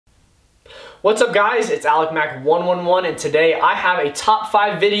What's up guys, it's AlecMac111 and today I have a top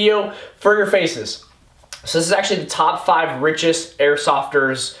 5 video for your faces. So this is actually the top 5 richest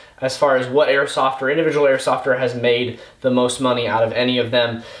airsofters as far as what airsofter, individual airsofter has made the most money out of any of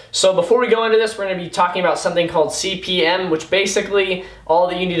them. So before we go into this, we're going to be talking about something called CPM, which basically all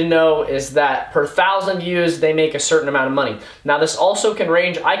that you need to know is that per 1,000 views, they make a certain amount of money. Now this also can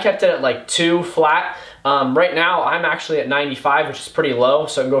range, I kept it at like 2 flat. Right now I'm actually at 95, which is pretty low.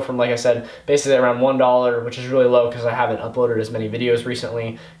 So it can go from, like I said, basically around $1, which is really low because I haven't uploaded as many videos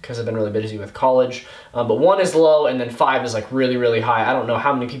recently because I've been really busy with college. But 1 is low and then 5 is like really, really high. I don't know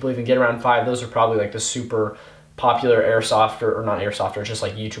how many people even get around 5. Those are probably like the super popular airsofter, or not airsofter, just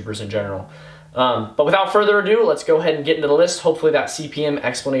like YouTubers in general. But without further ado, let's go ahead and get into the list. Hopefully that CPM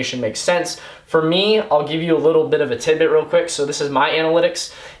explanation makes sense. For me, I'll give you a little bit of a tidbit real quick. So this is my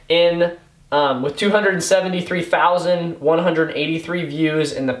analytics with 273,183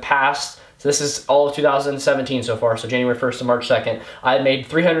 views in the past. So this is all of 2017 so far, so January 1st to March 2nd. I had made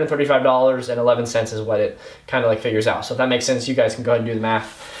 $335.11 is what it kind of like figures out. So if that makes sense, you guys can go ahead and do the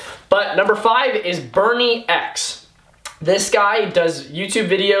math. But number 5 is Bernie X. This guy does YouTube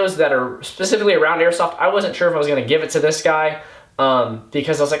videos that are specifically around airsoft. I wasn't sure if I was gonna give it to this guy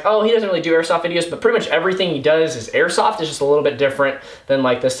because I was like, oh, he doesn't really do airsoft videos, but pretty much everything he does is airsoft. It's just a little bit different than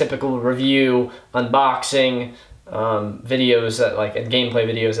like this typical review, unboxing, videos that like, and gameplay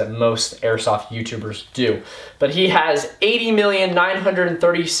videos that most airsoft YouTubers do. But he has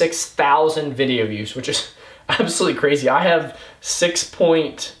 80,936,000 video views, which is absolutely crazy. I have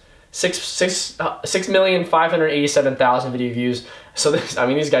 6,587,000 video views. So this, I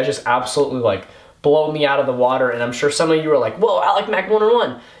mean, these guys just absolutely like blow me out of the water. And I'm sure some of you are like, whoa,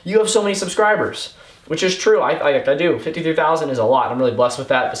 AlecMac111, you have so many subscribers, which is true. I do. 53,000 is a lot. I'm really blessed with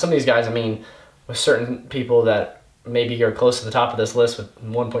that. But some of these guys, I mean, with certain people that maybe are close to the top of this list with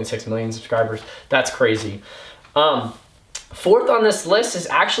 1.6 million subscribers, that's crazy. 4th on this list is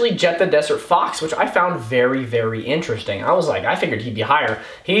actually Jet the Desert Fox, which I found very, very interesting. I was like, I figured he'd be higher.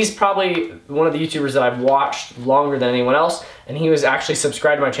 He's probably one of the YouTubers that I've watched longer than anyone else, and he was actually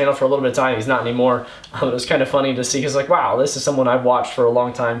subscribed to my channel for a little bit of time. He's not anymore. It was kind of funny to see. He's like, wow, this is someone I've watched for a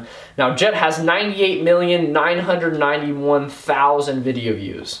long time. Now, Jet has 98,991,000 video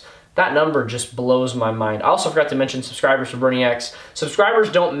views. That number just blows my mind. I also forgot to mention subscribers for Bernie X.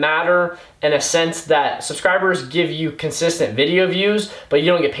 Subscribers don't matter in a sense that subscribers give you consistent video views, but you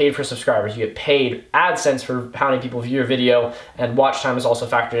don't get paid for subscribers. You get paid AdSense for how many people view your video, and watch time is also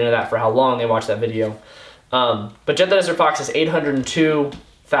factored into that for how long they watch that video. But Jet the Desert Fox has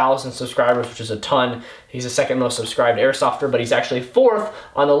 802,000 subscribers, which is a ton. He's the 2nd most subscribed airsofter, but he's actually 4th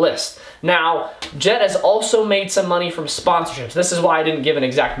on the list. Now, Jet has also made some money from sponsorships. This is why I didn't give an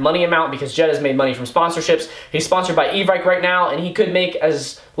exact money amount, because Jet has made money from sponsorships. He's sponsored by e-bike right now, and he could make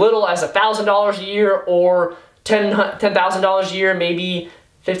as little as $1,000 a year or $10,000 a year, maybe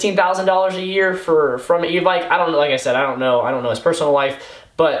 $15,000 a year from e-bike. I don't know, like I said, I don't know his personal life,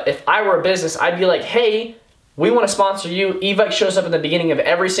 but if I were a business, I'd be like, hey, we want to sponsor you. e-bike shows up in the beginning of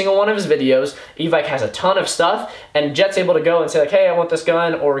every single one of his videos. e-bike has a ton of stuff, and Jet's able to go and say like, hey, I want this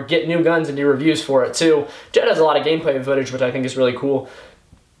gun, or get new guns and do reviews for it too. Jet has a lot of gameplay footage, which I think is really cool.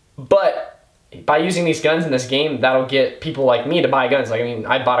 But by using these guns in this game, that'll get people like me to buy guns. Like, I mean,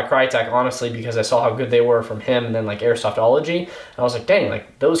 I bought a Crytek honestly because I saw how good they were from him and then like Airsoftology. And I was like, dang,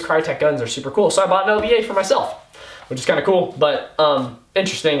 like those Crytek guns are super cool. So I bought an OVA for myself, which is kind of cool, but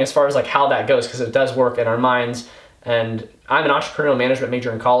interesting as far as like how that goes, because it does work in our minds. And I'm an entrepreneurial management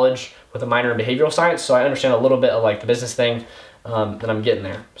major in college with a minor in behavioral science, so I understand a little bit of like the business thing, and I'm getting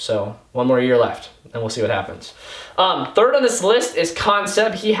there. So 1 more year left, and we'll see what happens. 3rd on this list is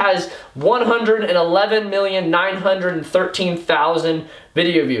Concept. He has 111,913,000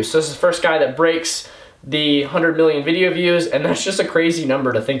 video views. So this is the first guy that breaks the 100 million video views, and that's just a crazy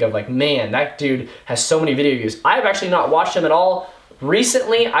number to think of. Like, man, that dude has so many video views. I've actually not watched him at all.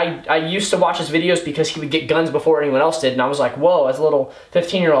 Recently, I used to watch his videos because he would get guns before anyone else did, and I was like, whoa, as a little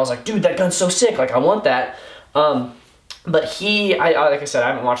 15-year-old, I was like, dude, that gun's so sick, like, I want that. But like I said, I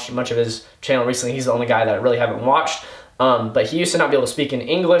haven't watched much of his channel recently. He's the only guy that I really haven't watched. But he used to not be able to speak in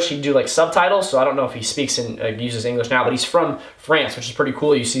English. He'd do like subtitles, so I don't know if he speaks and uses English now, but he's from France, which is pretty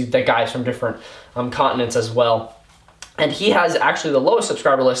cool. You see the guys from different continents as well. And he has actually the lowest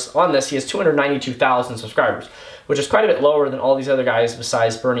subscriber list on this. He has 292,000 subscribers, which is quite a bit lower than all these other guys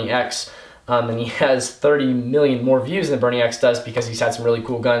besides Bernie X. And he has 30 million more views than Bernie X does because he's had some really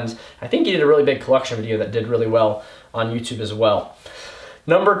cool guns. I think he did a really big collection video that did really well on YouTube as well.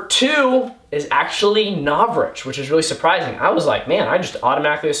 Number 2 is actually Novrich, which is really surprising. I was like, man, I just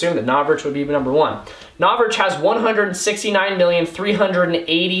automatically assumed that Novrich would be number 1. Novrich has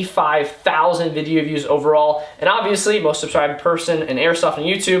 169,385,000 video views overall, and obviously most subscribed person in Airsoft on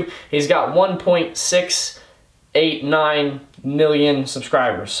YouTube. He's got 1.689 million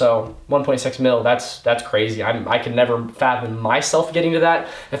subscribers, so 1.6 mil, that's crazy. I can never fathom myself getting to that.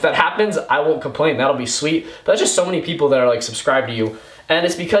 If that happens, I won't complain, that'll be sweet. But that's just so many people that are like subscribed to you, and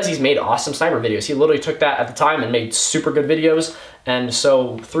it's because he's made awesome sniper videos. He literally took that at the time and made super good videos, and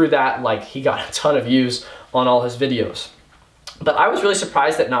so through that, like, he got a ton of views on all his videos. But I was really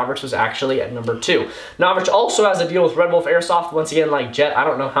surprised that Novrich was actually at number 2. Novrich also has a deal with Red Wolf Airsoft. Once again, like Jet, I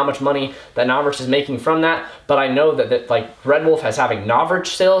don't know how much money that Novrich is making from that, but I know that like Red Wolf has having Novrich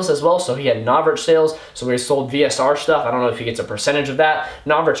sales as well, so he had Novrich sales, so he sold VSR stuff. I don't know if he gets a percentage of that.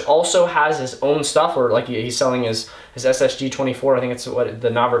 Novrich also has his own stuff, or like he's selling his SSG-24, I think it's what the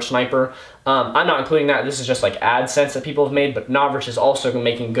Novrich Sniper. I'm not including that. This is just like AdSense that people have made, but Novrich is also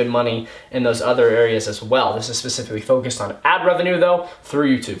making good money in those other areas as well. This is specifically focused on ad revenue though,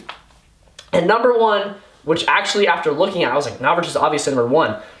 through YouTube. And number 1, which actually after looking at, I was like, Novrich is obviously number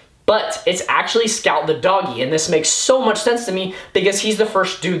 1. But it's actually Scout the Doggy, and this makes so much sense to me because he's the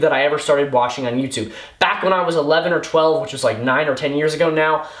first dude that I ever started watching on YouTube. Back when I was 11 or 12, which was like 9 or 10 years ago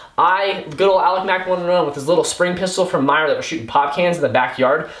now, good old Alec Mac 101 with his little spring pistol from Meyer that was shooting pop cans in the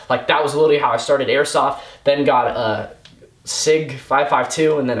backyard, like that was literally how I started Airsoft, then got a SIG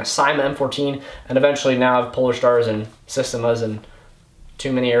 5.52 and then a Cyma M14, and eventually now I have Polar Stars and Systemas and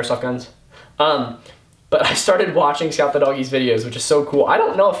too many Airsoft guns. But I started watching Scout the Doggy's videos, which is so cool. I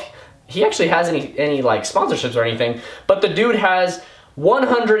don't know if he actually has any like sponsorships or anything, but the dude has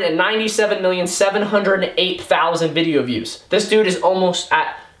 197,708,000 video views. This dude is almost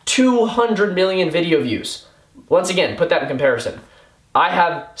at 200 million video views. Once again, put that in comparison. I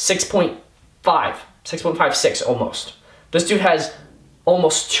have 6.56 almost. This dude has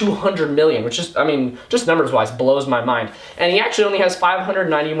almost 200 million, which is, I mean, just numbers-wise, blows my mind. And he actually only has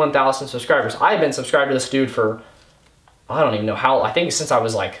 591,000 subscribers. I've been subscribed to this dude for, I don't even know how, I think since I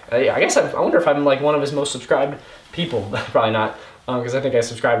was like, I guess I wonder if I'm like one of his most subscribed people. Probably not, because I think I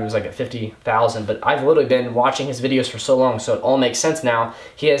subscribed him was like at 50,000, but I've literally been watching his videos for so long, so it all makes sense now.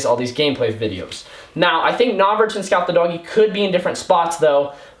 He has all these gameplay videos. Now, I think Novrich and Scout the Doggy could be in different spots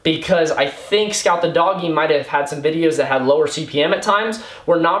though, because I think Scout the Doggy might have had some videos that had lower CPM at times,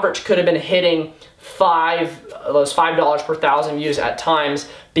 where Novrich could have been hitting those $5 per 1,000 views at times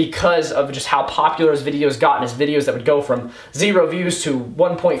because of just how popular his videos got, and his videos that would go from 0 views to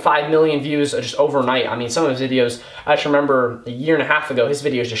 1.5 million views just overnight. I mean, some of his videos, I just remember a year and a half ago, his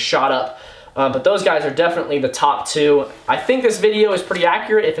videos just shot up. But those guys are definitely the top 2. I think this video is pretty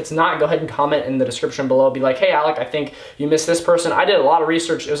accurate. If it's not, go ahead and comment in the description below. Be like, hey Alec, I think you missed this person. I did a lot of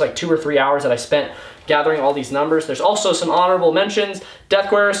research. It was like 2 or 3 hours that I spent gathering all these numbers. There's also some honorable mentions.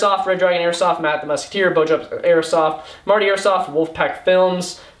 Deathcore Airsoft, Red Dragon Airsoft, Matt the Musketeer, Bojup Airsoft, Marty Airsoft, Wolfpack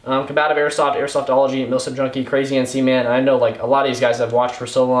Films, Combative Airsoft, Airsoftology, Milsim Junkie, Crazy NC Man. And I know like a lot of these guys I've watched for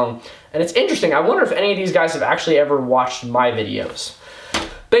so long. And it's interesting. I wonder if any of these guys have actually ever watched my videos.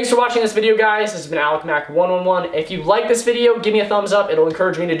 Thanks for watching this video, guys. This has been Alec Mac 111. If you like this video, give me a thumbs up. It'll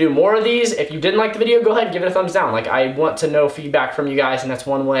encourage me to do more of these. If you didn't like the video, go ahead and give it a thumbs down. Like, I want to know feedback from you guys, and that's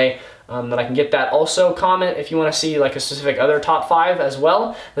one way that I can get that. Also, comment if you want to see like a specific other top 5 as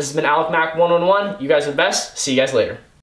well. This has been Alec Mac 111. You guys are the best. See you guys later.